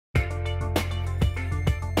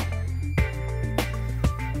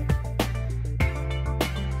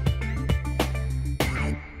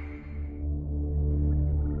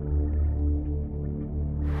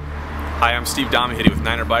Hi, I'm Steve Domahidy with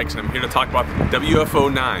Niner Bikes, and I'm here to talk about the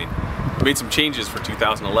WFO 9. I made some changes for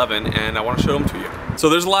 2011, and I want to show them to you. So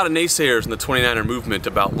there's a lot of naysayers in the 29er movement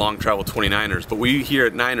about long travel 29ers, but we here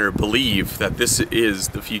at Niner believe that this is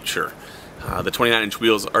the future. The 29-inch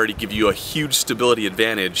wheels already give you a huge stability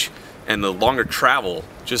advantage, and the longer travel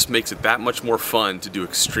just makes it that much more fun to do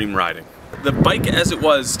extreme riding. The bike as it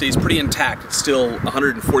was stays pretty intact. It's still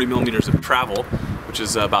 140 millimeters of travel, which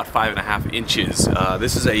is about 5.5 inches.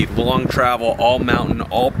 This is a long travel, all mountain,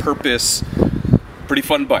 all purpose, pretty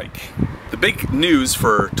fun bike. The big news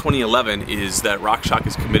for 2011 is that RockShox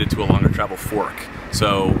is committed to a longer travel fork.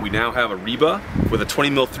 So we now have a Reba with a 20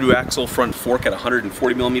 mil through axle front fork at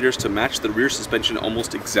 140 millimeters to match the rear suspension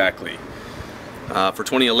almost exactly. For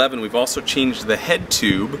 2011, we've also changed the head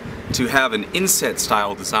tube to have an inset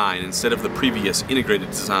style design instead of the previous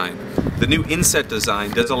integrated design. The new inset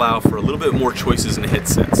design does allow for a little bit more choices in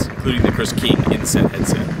headsets, including the Chris King inset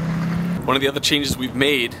headset. One of the other changes we've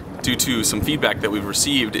made due to some feedback that we've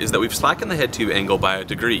received is that we've slackened the head tube angle by a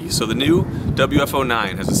degree. So the new WFO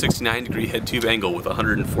 9 has a 69-degree head tube angle with a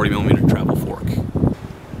 140 millimeter travel fork.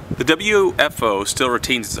 The WFO still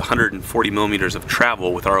retains its 140 millimeters of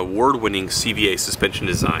travel with our award-winning CVA suspension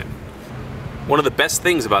design. One of the best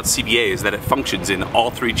things about CVA is that it functions in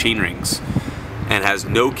all three chain rings and has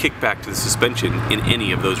no kickback to the suspension in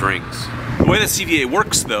any of those rings. The way that CVA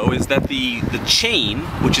works though is that the chain,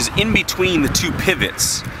 which is in between the two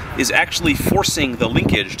pivots, is actually forcing the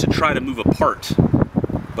linkage to try to move apart.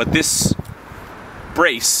 But this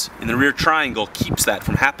brace in the rear triangle keeps that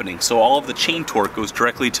from happening, so all of the chain torque goes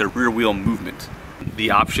directly to rear wheel movement.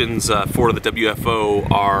 The options for the WFO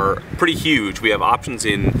are pretty huge. We have options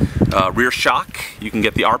in rear shock. You can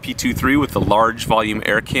get the RP23 with the large volume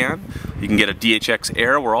air can. You can get a DHX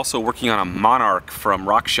Air. We're also working on a Monarch from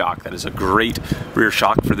RockShox that is a great rear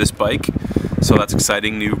shock for this bike, so that's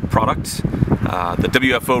exciting new product. The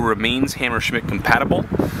WFO remains Hammerschmidt compatible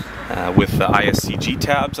with the ISCG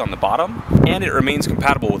tabs on the bottom, and it remains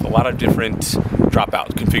compatible with a lot of different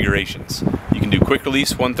dropout configurations. You can do quick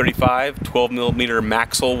release 135, 12 millimeter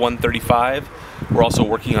Maxle 135. We're also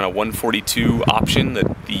working on a 142 option, the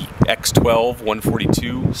X12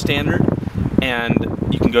 142 standard, and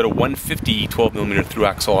you can go to 150 12 millimeter through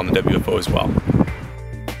axle on the WFO as well.